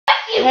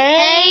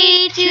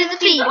Hey to the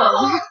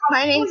people!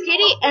 My name's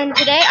Katie, and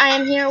today I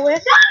am here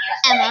with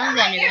Emma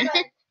Vanderman.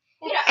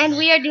 And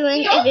we are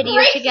doing a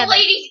video together.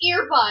 Ladies'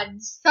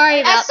 earbuds.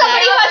 Sorry about As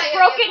somebody who that. has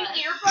broken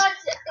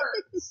earbuds, it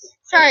hurts.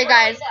 Sorry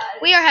guys,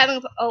 we are having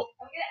I'm gonna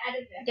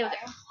edit there we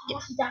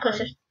go.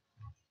 Closer.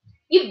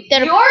 Yours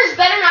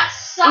better not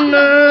suck the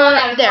blood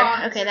out of there.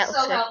 Congress. Okay, that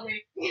looks So good. help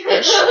me.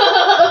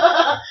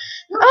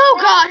 Oh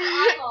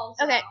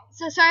god! Okay,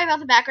 so sorry about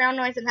the background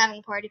noise. I'm having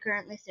a party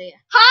currently, so yeah.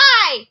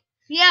 Hi!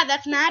 Yeah,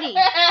 that's Maddie.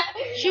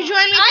 She joined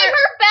me I'm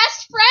her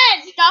best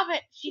friend! Stop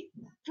it. She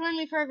joined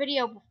me for a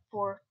video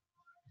before.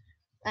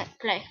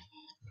 Play.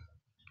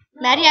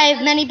 Maddie, I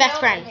have many best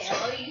friends.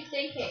 What are you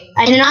thinking?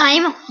 And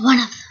I'm one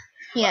of them.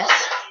 Yes.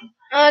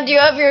 Do you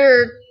have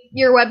your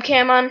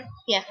webcam on?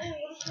 Yeah.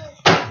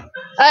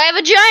 I have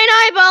a giant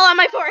eyeball on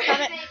my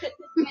forehead.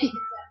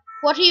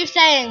 What are you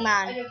saying,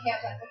 man?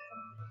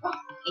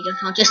 I don't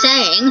know what you're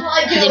saying,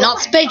 because you're not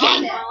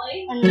speaking.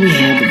 We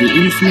have the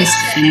infamous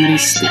Henry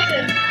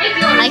Stickman.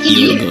 I can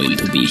You're do going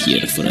to be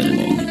here for a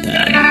long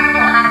time.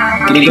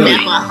 Grigori,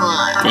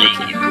 take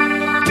it.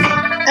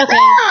 Okay.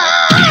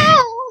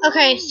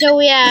 Okay, so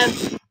we have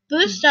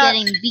boost up,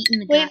 getting beaten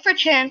the wait for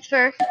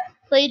transfer,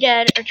 play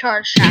dead, or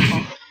charge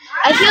shackle.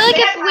 I feel like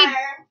if we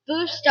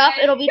boost up,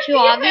 it'll be too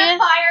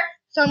obvious.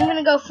 So I'm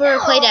gonna go for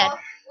play dead.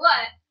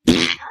 What?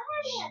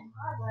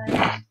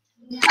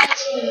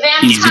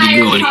 He's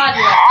Grigori.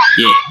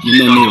 Yeah, you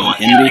know me one,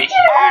 Henry.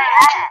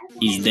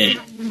 He's dead.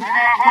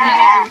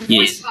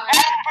 Yes.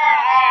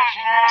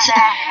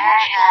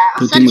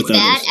 Put him such with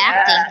bad others.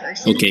 acting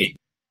person. Okay.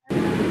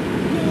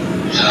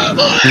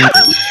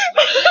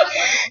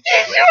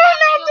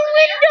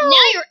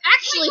 Now you're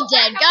actually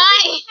dead,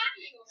 guy.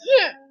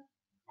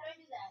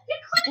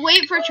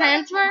 Wait for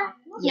transfer.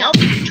 Yep.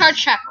 Charge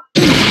shackle.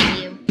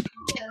 You.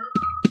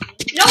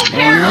 No,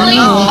 apparently.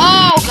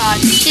 Oh god.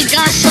 He's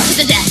gonna shoot to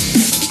the death.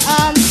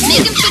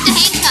 Make him shoot the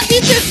handcuff.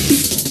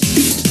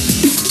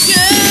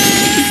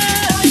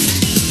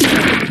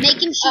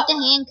 Make him shoot the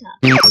handcuff.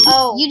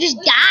 Oh. You just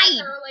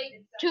died.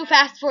 Too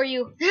fast for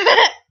you.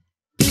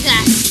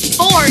 That's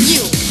for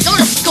you. Go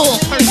to school,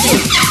 person.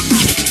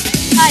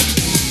 Hi.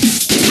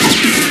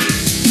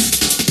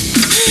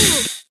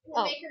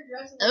 Oh.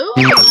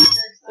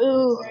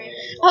 Ooh.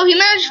 Oh, you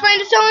managed to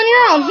find a cell on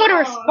your own. What a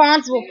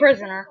responsible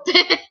prisoner. You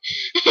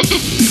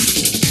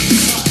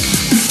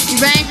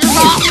ran into the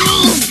wrong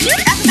room.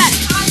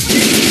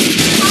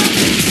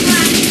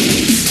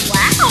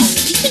 Wow,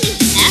 you can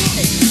use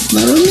acid.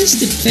 Warum ist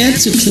die Pferd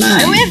zu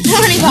klein? We have so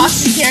many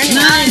boxes here.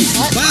 Nein!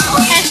 What? Wow!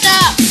 Okay,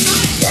 stop.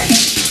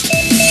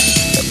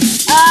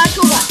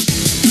 Toolbox.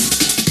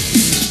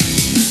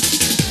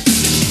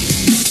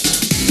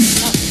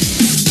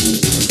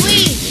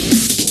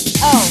 Please.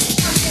 Oh.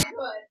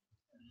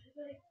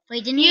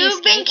 Wait, didn't you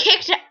You've been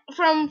kicked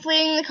from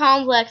fleeing the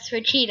complex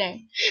for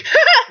cheating.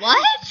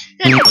 What?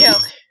 That's a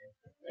joke.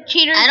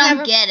 Cheaters I don't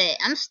never get it.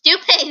 I'm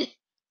stupid.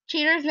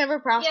 Cheaters never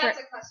prosper. Yeah, it's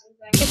a custom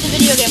thing. It's a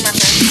video game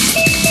reference.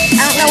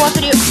 I don't know what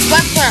video.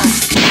 Web throw.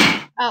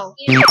 Oh.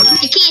 You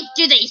can't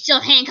do that. You still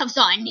have handcuffs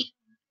on.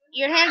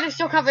 Your hands are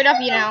still covered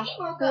up, you know.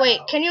 Wait,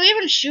 can you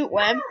even shoot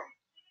web?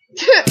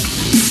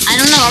 I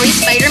don't know. Are you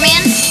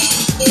Spider-Man?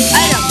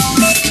 Item.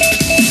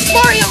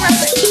 Mario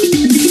reference.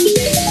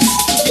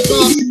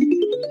 Well,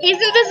 He's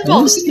invisible.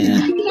 Who's there?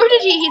 Where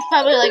did he? He's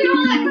probably like,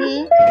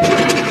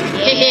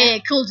 yeah,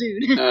 cool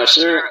dude.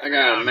 Sir, I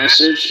got a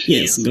message.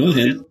 Yes, go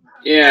ahead.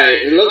 Yeah,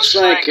 it looks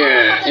like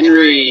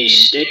Henry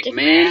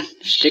Stickman.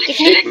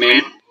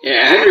 Stickman.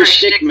 Yeah, Henry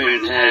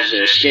Stickman has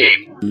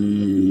escaped.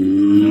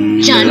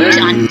 Dun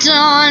dun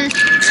dun.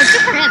 What's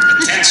good for him?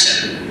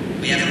 Attention!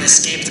 We have an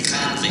escaped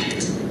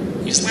convict.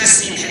 He's last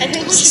seen I heading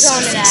think we towards should go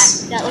into that.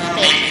 surface. That looks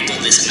fake. Do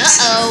this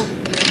message.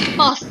 Uh-oh.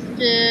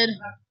 Busted.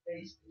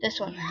 This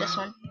one.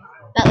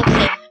 That looks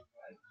safe.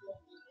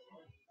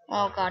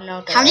 Oh god,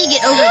 no. How do you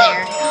get over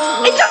there?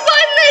 It's a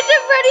button! It's a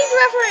Freddy's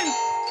reference!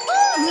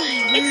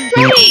 It's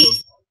Freddy!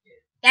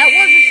 That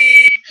wasn't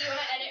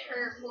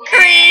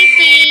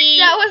Creepy.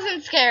 That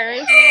wasn't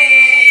scary.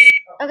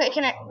 Okay,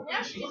 can I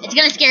It's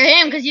gonna scare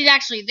him because he's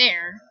actually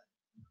there.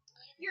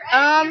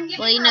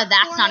 Well, you know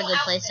that's not a good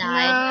place to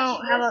hide. no,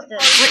 how about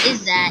this? What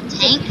is that?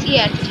 Tank?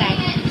 Yeah, it's a tank.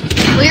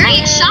 Well, you're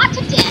getting shot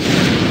to death.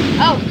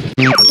 Oh,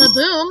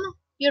 Ba-boom.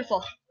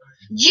 beautiful.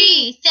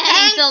 Gee,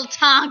 thanks a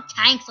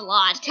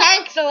lot.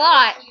 Tanks a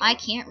lot. I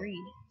can't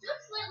read.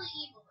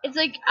 It's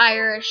like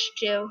Irish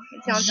too.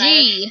 It sounds Irish.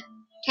 Gee.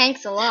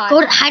 Tanks a lot.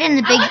 Go to hide in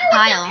the big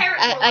pile.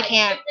 I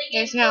can't.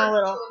 There's no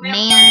little.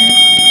 Man.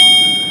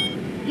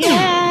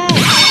 Yeah.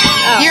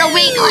 Oh. You're a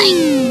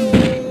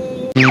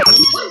weakling.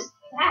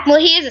 Well,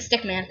 he is a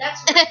stick man.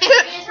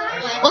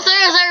 Well, so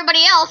is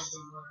everybody else.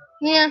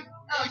 Yeah.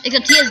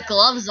 Except he has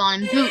gloves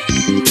on and boots.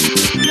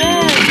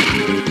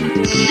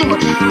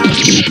 Sword.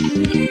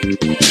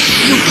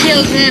 You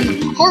killed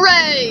him.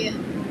 Hooray!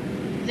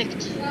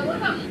 Victory.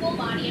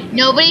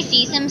 Nobody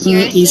sees him,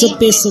 seriously? He's up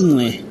there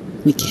somewhere.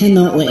 We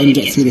cannot let him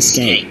get through this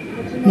gate.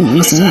 Oh,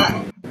 what's that?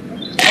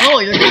 Oh,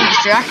 you're getting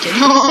distracted.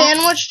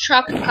 Sandwich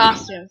truck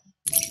costume.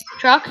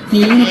 Truck? Hey,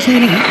 you wanna play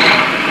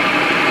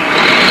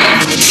that?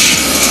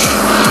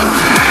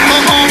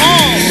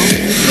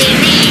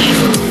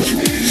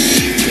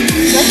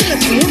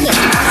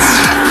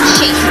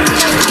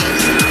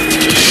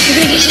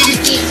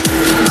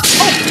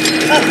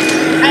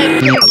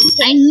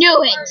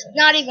 do it.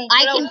 Not even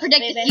close, I can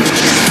predict the baby.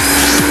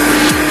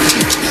 future.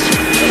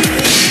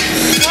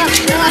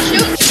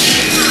 Shoot.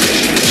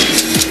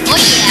 Oh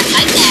yeah,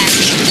 I'm there.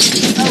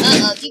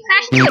 Uh-oh, you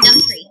crashed into a dumb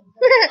tree.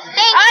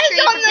 Thanks, Eyes tree,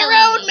 on for the killing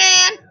road, me.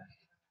 man.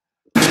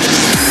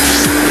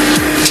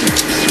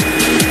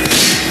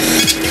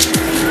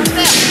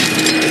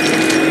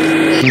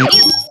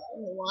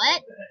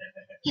 What?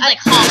 He's like,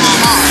 ha ha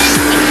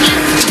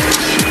ha.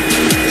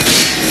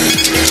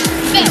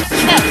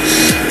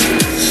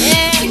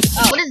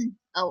 What is...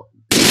 Oh.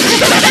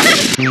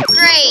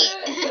 Great.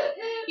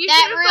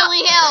 That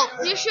really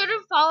helped. You should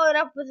have followed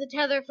up with a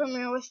tether from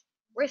your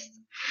wrist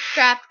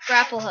strap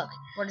grapple hook.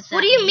 What is that?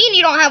 What do you mean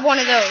you don't have one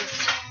of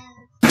those?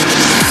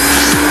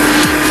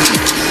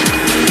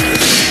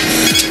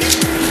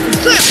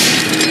 Quick!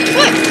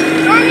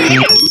 Darn it, I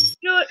didn't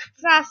do it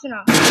fast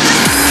enough.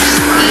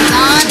 He's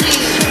on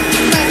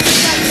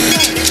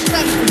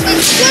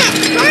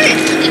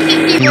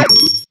you.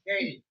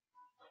 Darn it!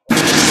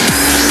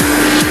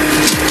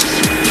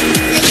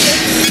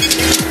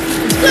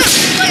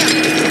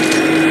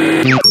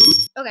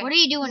 Okay. What are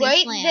you doing Right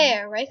in slam?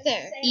 there, right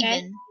there. Even.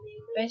 Okay?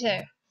 Right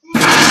there.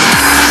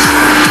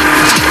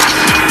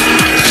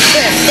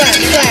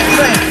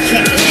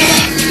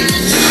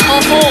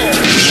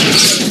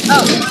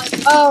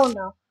 Oh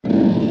no.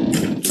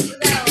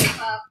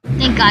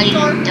 Thank God you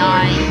didn't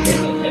die.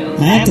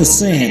 I have to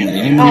say,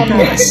 Henry, I'm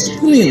impressed.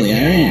 Really, I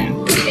am.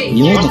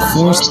 You're the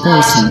first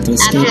person to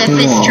escape After the the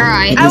fifth wall,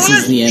 try. but I this wanna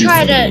is the end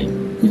try for to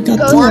you. You've got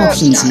go two through-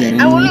 options here,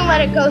 I want to Henry.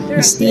 let it go through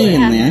and see Stay what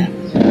in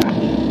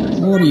happens.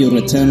 there, or you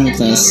return with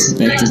us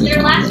back to the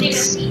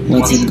complex.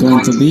 What's it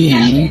going to be,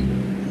 Henry?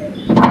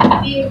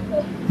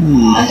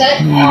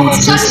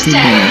 That's just too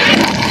bad.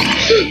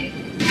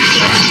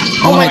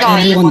 Alright,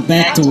 everyone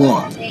back to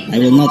work. I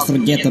will not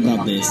forget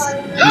about this.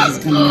 This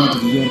is coming out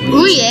of your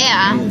Ooh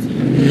yeah. all of you.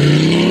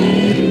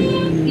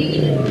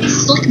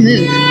 Slick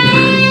move.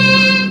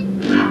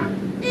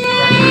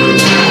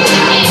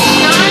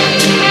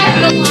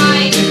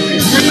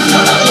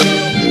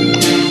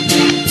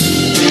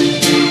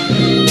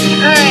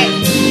 Alright.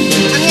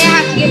 I'm gonna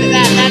have to give it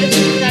that.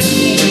 That's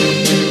me.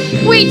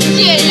 We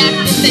did it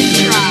after the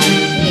fifth try.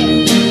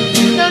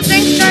 So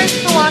thanks guys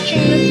for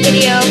watching this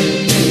video.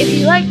 If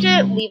you liked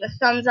it, leave a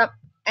thumbs up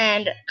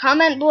and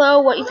comment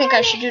below what you think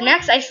I should do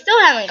next. I still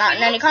haven't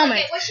gotten any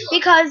comments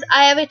because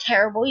I have a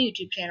terrible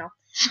YouTube channel.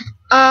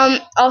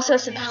 Also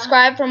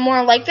subscribe for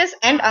more like this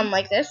and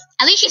unlike this.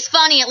 At least she's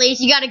funny, at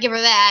least. You gotta give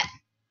her that.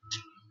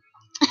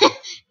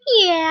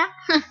 Yeah.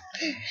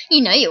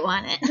 You know you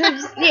want it.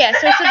 Yeah,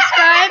 so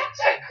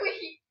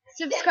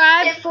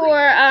subscribe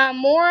for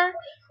more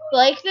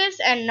like this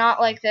and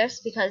not like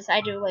this because I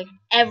do like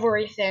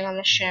everything on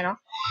this channel.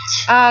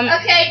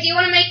 Okay, do you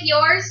want to make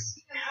yours?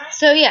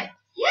 So yeah,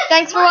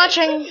 thanks for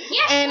watching,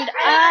 and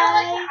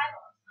I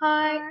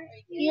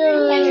you.